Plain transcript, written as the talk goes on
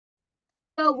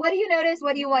So what do you notice?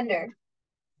 What do you wonder?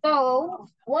 So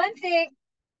one thing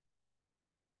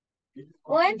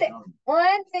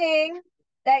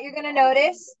that you're gonna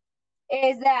notice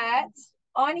is that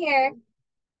on here,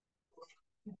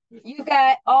 you've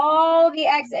got all the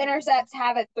x-intercepts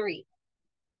have a 3.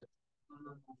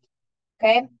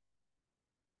 Okay.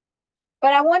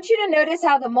 But I want you to notice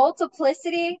how the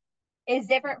multiplicity is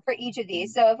different for each of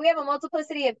these. So if we have a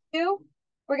multiplicity of 2,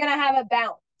 we're going to have a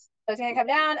bounce. So it's going to come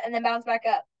down and then bounce back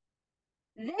up.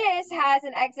 This has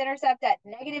an x-intercept at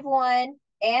 -1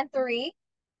 and 3.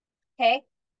 Okay.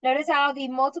 Notice how the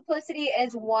multiplicity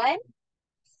is 1.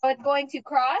 So it's going to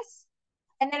cross,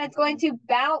 and then it's going to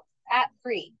bounce at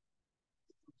 3.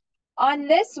 On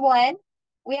this one,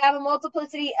 we have a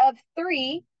multiplicity of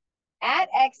 3 at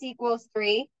x equals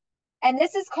 3. And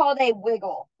this is called a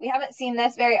wiggle. We haven't seen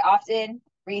this very often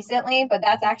recently, but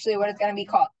that's actually what it's going to be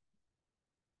called.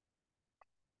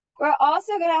 We're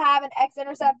also going to have an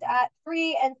x-intercept at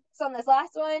 3 and 6 on this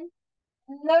last one.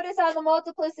 Notice how the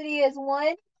multiplicity is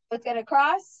 1. So it's going to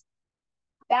cross,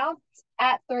 bounce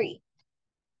at 3.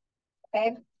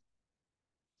 Okay.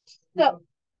 So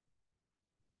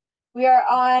we are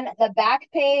on the back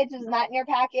page. This is not in your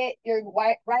packet. You're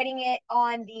writing it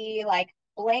on the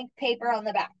blank paper on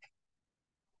the back.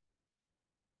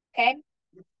 Okay.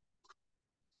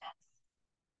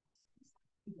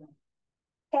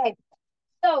 Okay.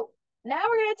 So now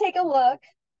we're going to take a look.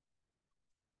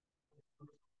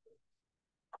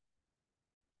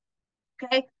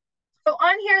 Okay. So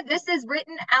on here, this is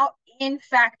written out in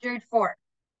factored form.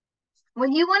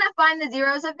 When you want to find the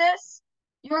zeros of this,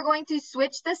 you are going to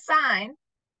switch the sign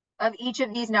of each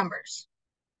of these numbers.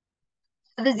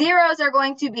 So the zeros are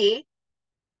going to be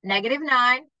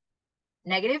 -9,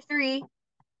 -3,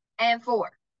 and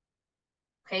 4.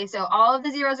 Okay, so all of the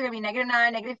zeros are going to be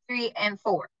 -9, -3, and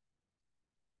 4.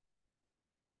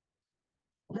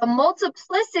 The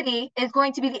multiplicity is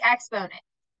going to be the exponent.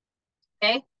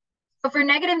 Okay, so for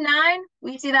 -9,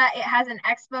 we see that it has an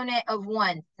exponent of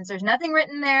 1. Since there's nothing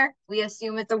written there, we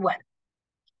assume it's a 1.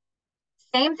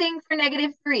 Same thing for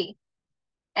 -3.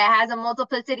 It has a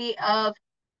multiplicity of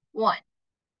 1.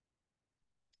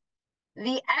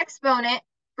 The exponent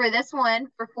for this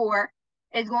one, for 4,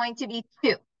 is going to be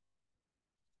 2.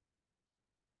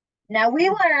 Now, we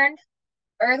learned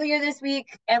earlier this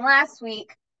week and last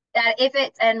week that if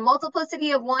it's a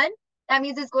multiplicity of 1, that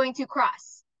means it's going to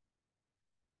cross.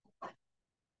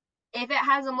 If it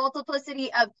has a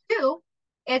multiplicity of 2,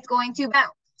 it's going to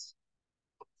bounce.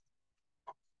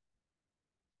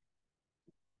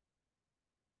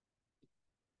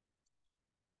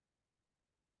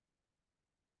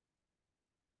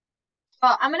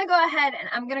 Well, I'm going to go ahead and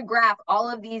I'm going to graph all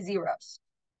of these zeros.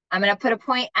 I'm going to put a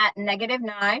point at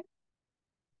 -9.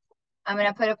 I'm going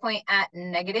to put a point at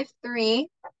 -3.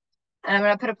 And I'm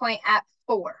going to put a point at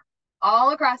 4,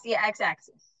 all across the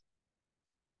x-axis.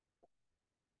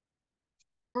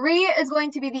 3 is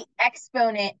going to be the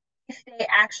exponent if they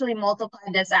actually multiply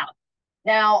this out.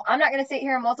 Now, I'm not going to sit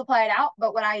here and multiply it out,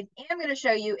 but what I am going to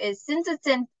show you is, since it's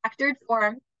in factored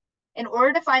form, in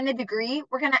order to find the degree,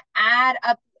 we're going to add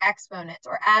up the exponents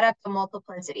or add up the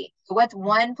multiplicity. So what's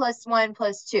 1 + 1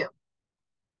 + 2?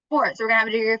 4. So we're going to have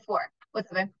a degree of 4.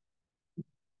 What's up, babe?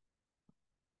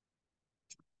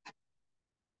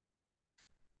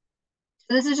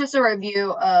 So this is just a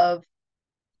review of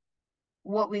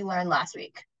what we learned last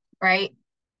week, right?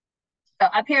 So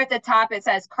up here at the top, it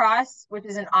says cross, which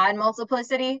is an odd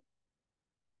multiplicity.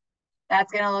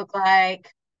 That's going to look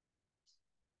like,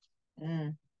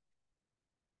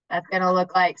 that's going to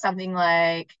look like something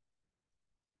like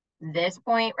this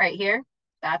point right here.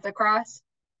 That's a cross.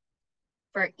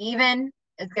 For even,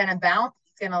 it's going to bounce.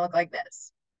 It's going to look like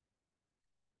this.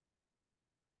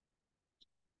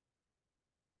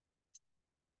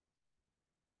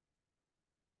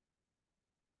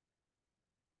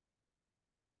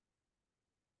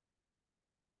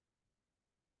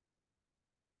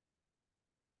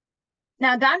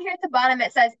 Now down here at the bottom,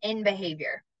 it says in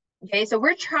behavior. Okay, so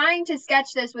we're trying to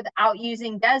sketch this without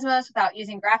using Desmos, without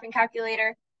using graphing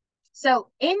calculator. So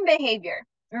in behavior,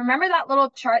 remember that little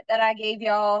chart that I gave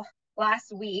y'all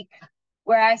last week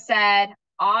where I said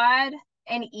odd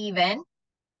and even?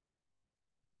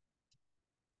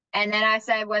 And then I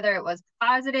said whether it was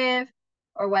positive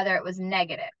or whether it was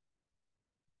negative.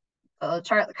 So the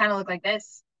chart kind of looked like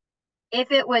this.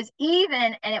 If it was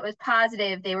even and it was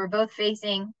positive, they were both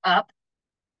facing up.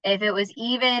 If it was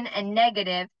even and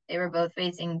negative, they were both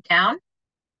facing down.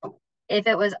 If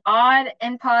it was odd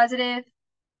and positive,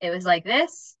 it was like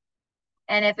this.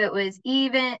 And if it was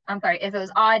even, if it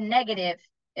was odd and negative,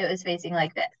 it was facing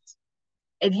like this.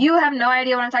 If you have no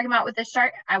idea what I'm talking about with this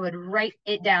chart, I would write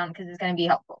it down because it's going to be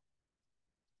helpful.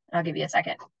 I'll give you a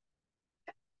second.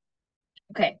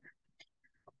 Okay.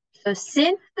 So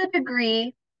since the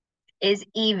degree is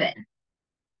even,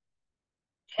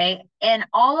 okay, and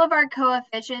all of our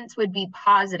coefficients would be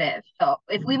positive. So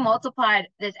if we multiplied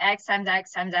this x times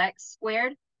x times x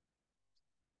squared,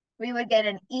 we would get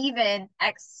an even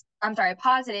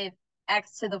positive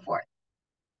x to the fourth.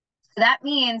 So that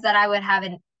means that I would have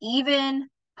an even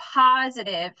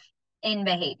positive in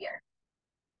behavior.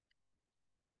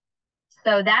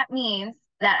 So that means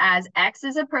that as x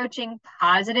is approaching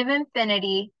positive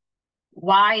infinity,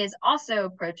 y is also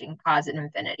approaching positive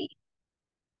infinity.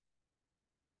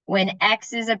 When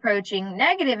x is approaching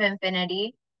negative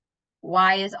infinity,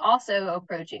 y is also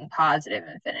approaching positive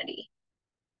infinity.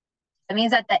 That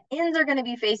means that the ends are going to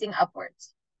be facing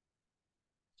upwards.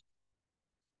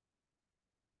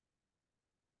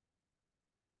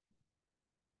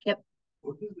 Yep.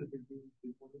 What is the degree?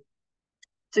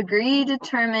 Degree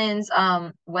determines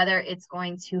whether it's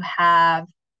going to have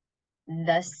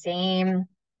the same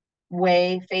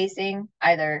way facing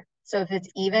either. So if it's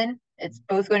even, it's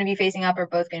both going to be facing up or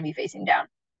both going to be facing down.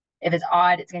 If it's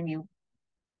odd, it's going to be,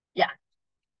 yeah.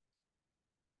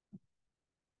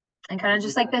 And kind of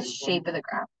just like the shape of the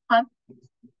graph. Huh?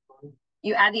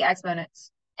 You add the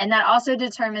exponents. And that also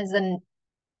determines the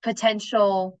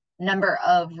potential number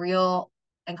of real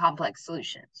and complex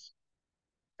solutions.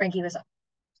 Frankie, what's up?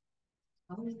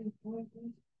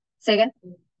 Say again?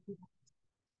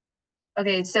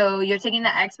 Okay, so you're taking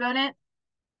the exponent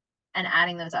and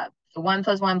adding those up. So 1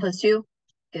 plus 1 plus 2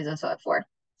 gives us what, 4.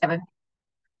 7.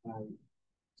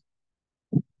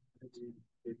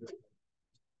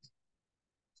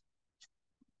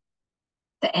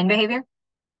 The end behavior?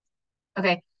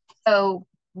 Okay, so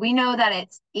we know that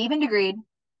it's even degreed,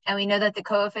 and we know that the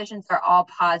coefficients are all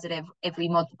positive if we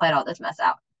multiplied all this mess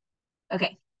out.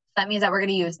 Okay, so that means that we're going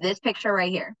to use this picture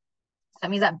right here. So that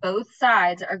means that both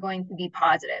sides are going to be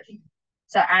positive.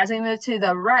 So as we move to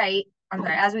the right,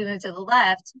 as we move to the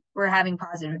left, we're having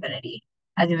positive infinity.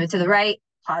 As we move to the right,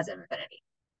 positive infinity.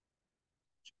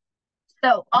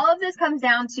 So all of this comes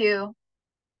down to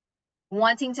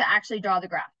wanting to actually draw the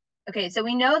graph. Okay, so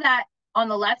we know that on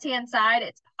the left-hand side,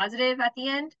 it's positive at the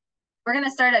end. We're going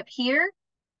to start up here,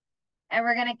 and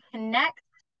we're going to connect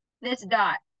this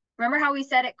dot. Remember how we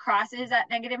said it crosses at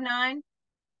 -9? So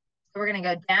we're going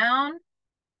to go down,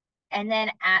 and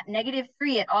then at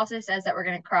 -3, it also says that we're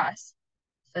going to cross.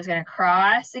 So it's going to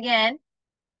cross again,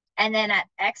 and then at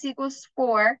x equals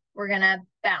 4, we're going to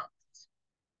bounce.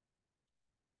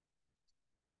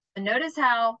 So notice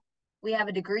how we have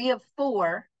a degree of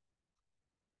 4,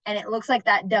 and it looks like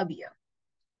that W.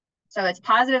 So it's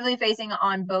positively facing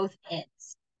on both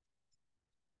ends.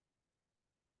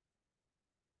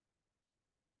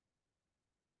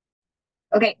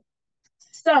 Okay,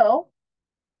 so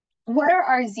what are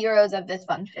our zeros of this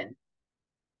function?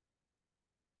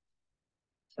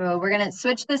 So we're going to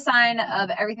switch the sign of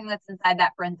everything that's inside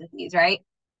that parentheses, right?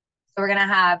 So we're going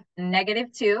to have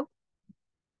 -2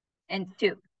 and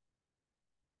 2.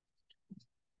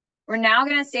 We're now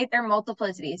going to state their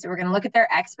multiplicity. So we're going to look at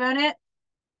their exponent.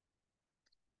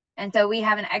 And so we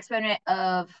have an exponent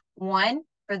of 1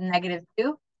 for the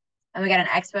 -2, and we got an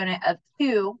exponent of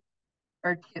 2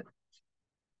 for 2.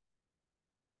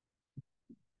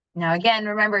 Now, again,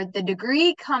 remember, the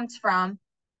degree comes from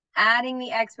adding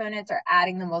the exponents or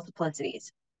adding the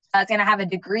multiplicities. So it's going to have a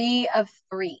degree of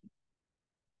 3.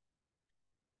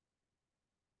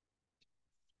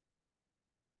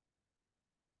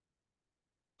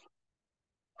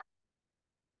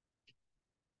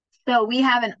 So we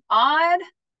have an odd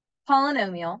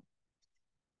polynomial,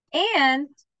 and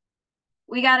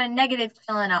we got a negative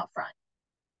chilling out front.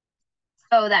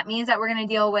 So that means that we're going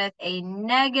to deal with a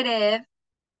negative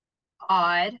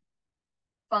odd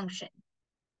function.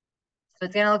 So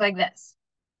it's going to look like this.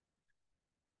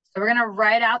 So we're going to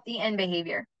write out the end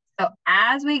behavior. So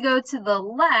as we go to the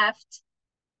left,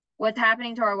 what's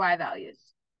happening to our y values?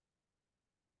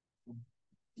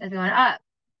 It's going up.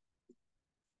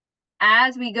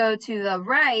 As we go to the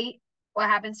right, what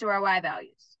happens to our y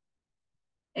values?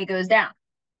 It goes down.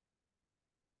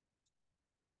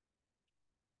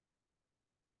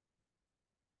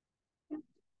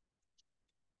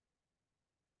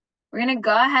 We're going to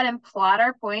go ahead and plot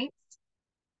our points,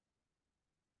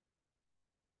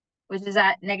 which is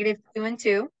at -2 and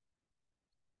 2.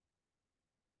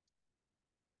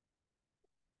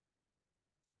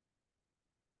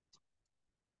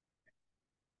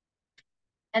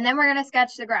 And then we're going to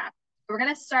sketch the graph. We're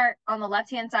going to start on the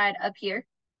left-hand side up here.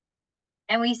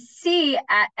 And we see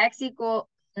at x equals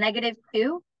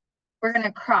 -2 we're going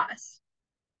to cross.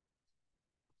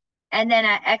 And then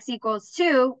at x equals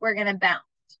 2, we're going to bounce.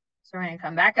 So we're going to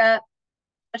come back up,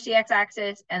 touch the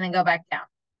x-axis, and then go back down.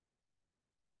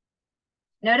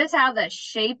 Notice how the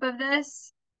shape of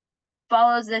this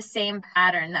follows the same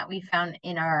pattern that we found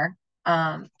in our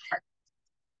chart.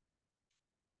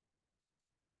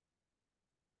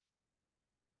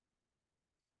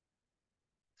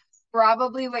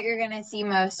 Probably what you're going to see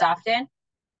most often.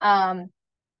 And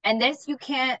this, you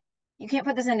can't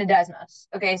put this into Desmos.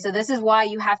 Okay, so this is why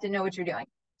you have to know what you're doing.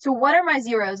 So what are my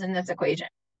zeros in this equation?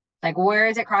 Like, where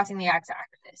is it crossing the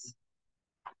x-axis?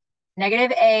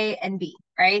 Negative a and b,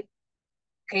 right?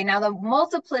 Okay, now the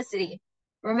multiplicity.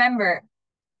 Remember,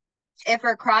 if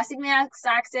we're crossing the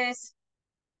x-axis,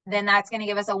 then that's going to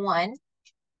give us a 1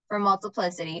 for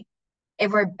multiplicity.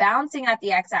 If we're bouncing at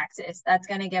the x-axis, that's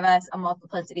going to give us a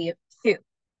multiplicity of 2.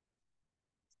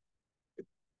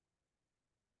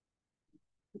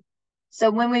 So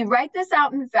when we write this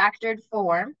out in factored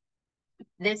form,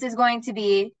 this is going to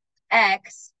be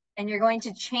x, and you're going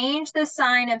to change the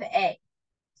sign of a.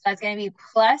 So that's going to be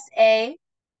plus a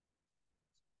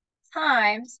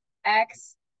times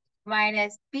x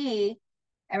minus b.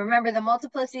 And remember, the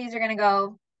multiplicities are going to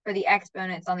go for the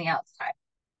exponents on the outside.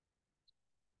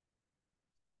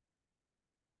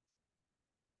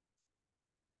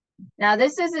 Now,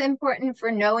 this is important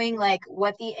for knowing like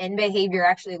what the end behavior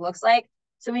actually looks like.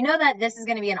 So we know that this is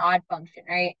going to be an odd function,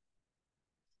 right?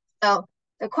 So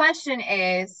the question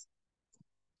is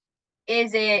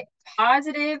it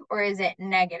positive or is it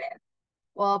negative?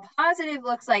 Well, a positive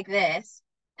looks like this,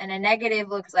 and a negative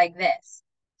looks like this.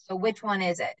 So which one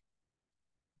is it?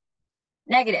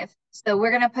 Negative. So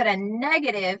we're going to put a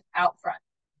negative out front.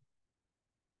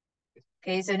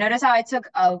 Okay, so notice how I took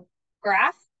a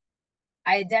graph,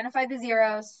 I identified the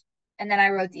zeros, and then I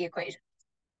wrote the equation.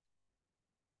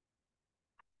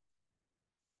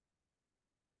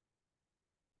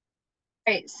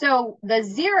 Right, so the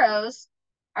zeros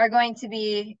are going to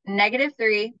be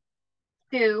 -3,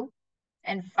 2,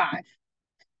 and 5.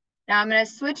 Now I'm going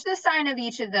to switch the sign of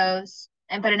each of those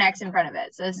and put an x in front of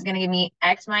it. So this is going to give me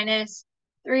x minus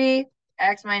 3,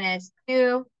 x minus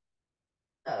 2.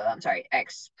 I'm sorry,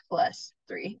 x plus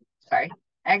 3. Sorry,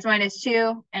 x minus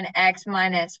 2 and x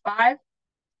minus 5.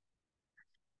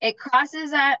 It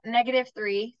crosses at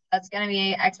 -3. That's going to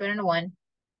be exponent of 1.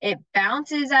 It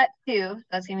bounces at 2.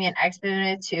 That's going to be an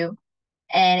exponent of 2.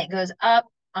 And it goes up.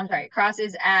 I'm sorry, it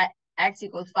crosses at x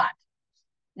equals 5.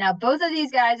 Now, both of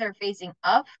these guys are facing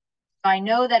up. So I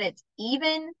know that it's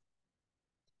even.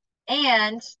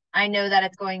 And I know that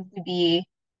it's going to be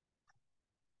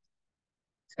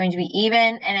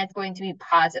even, and it's going to be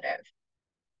positive.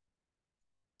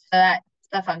 So that's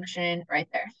the function right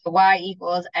there. So y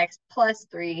equals x plus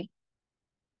 3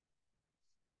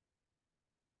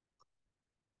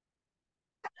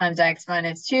 times x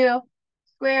minus 2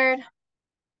 squared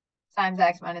times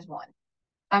x minus 1.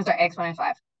 I'm sorry, x minus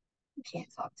 5. I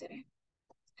can't talk today.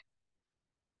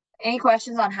 Any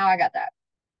questions on how I got that?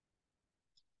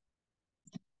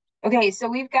 Okay, so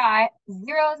we've got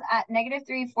zeros at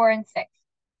 -3, 4, and 6.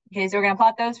 Okay, so we're going to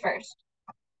plot those first.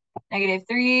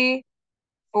 -3,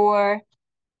 4,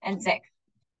 and 6.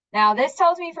 Now, this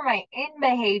tells me for my end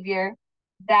behavior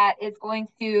that it's going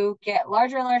to get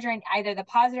larger and larger in either the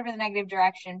positive or the negative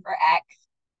direction for x,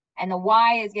 and the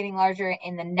y is getting larger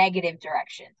in the negative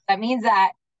direction. That means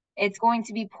that it's going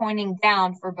to be pointing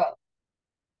down for both.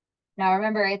 Now,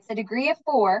 remember, it's a degree of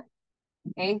 4,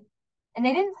 okay? And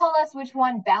they didn't tell us which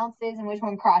one bounces and which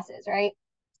one crosses, right?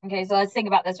 Okay, so let's think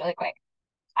about this really quick.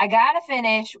 I got to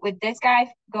finish with this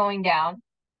guy going down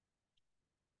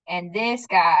and this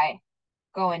guy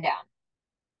going down.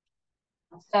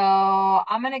 So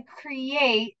I'm going to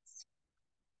create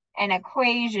an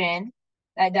equation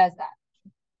that does that.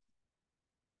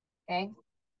 Okay.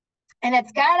 And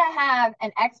it's got to have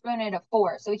an exponent of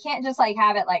 4. So we can't just like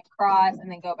have it like cross and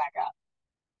then go back up.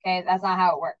 Okay. That's not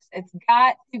how it works. It's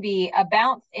got to be a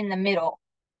bounce in the middle.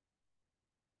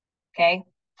 Okay.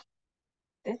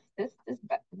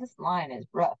 This line is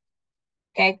rough.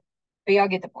 Okay. But y'all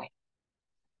get the point.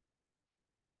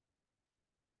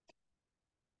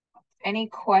 Any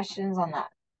questions on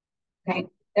that? Okay.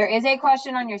 There is a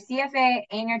question on your CFA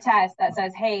and your test that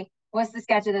says, hey, what's the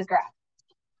sketch of this graph?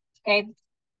 Okay.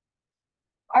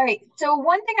 All right. So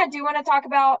one thing I do want to talk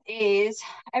about is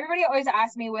everybody always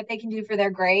asks me what they can do for their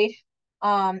grade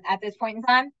at this point in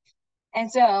time.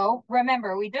 And so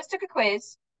remember, we just took a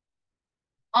quiz.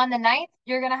 On the 9th,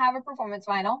 you're going to have a performance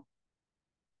final.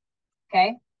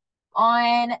 Okay.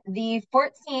 On the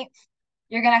 14th,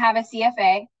 you're going to have a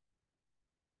CFA.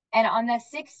 And on the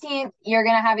 16th, you're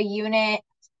going to have a unit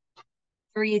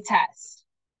 3 test.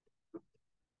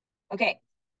 Okay,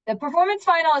 the performance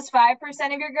final is 5%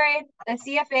 of your grade. The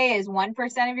CFA is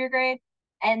 1% of your grade.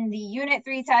 And the Unit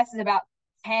 3 test is about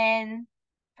 10%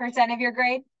 of your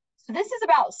grade. So this is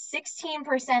about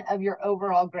 16% of your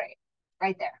overall grade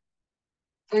right there.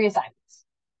 3 assignments.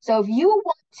 So if you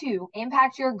want to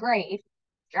impact your grade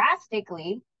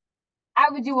drastically, I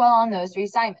would do well on those 3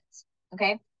 assignments.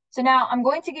 Okay, so now I'm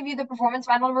going to give you the performance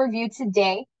final review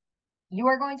today. You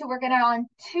are going to work it out on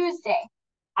Tuesday.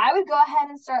 I would go ahead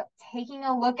and start taking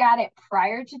a look at it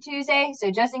prior to Tuesday.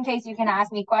 So just in case you can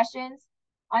ask me questions.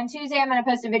 On Tuesday, I'm going to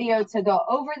post a video to go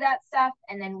over that stuff.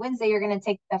 And then Wednesday, you're going to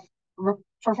take the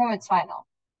performance final.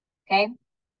 Okay.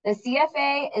 The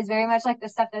CFA is very much like the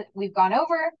stuff that we've gone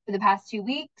over for the past 2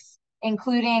 weeks,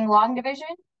 including long division,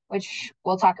 which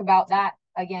we'll talk about that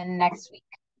again next week.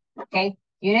 Okay.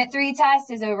 Unit 3 test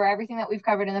is over everything that we've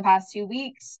covered in the past 2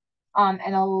 weeks.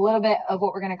 And a little bit of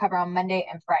what we're going to cover on Monday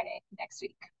and Friday next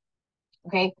week.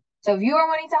 Okay, so if you are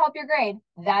wanting to help your grade,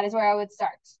 that is where I would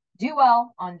start. Do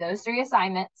well on those 3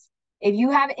 assignments. If you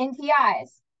have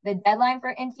NTIs, the deadline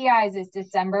for NTIs is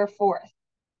December 4th.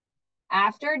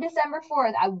 After December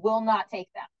 4th, I will not take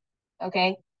them.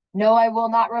 Okay, no, I will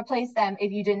not replace them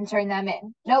if you didn't turn them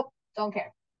in. Nope, don't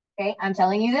care. Okay, I'm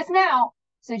telling you this now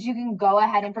so that you can go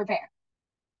ahead and prepare.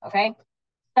 Okay.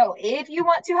 So if you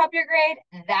want to help your grade,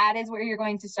 that is where you're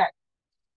going to start.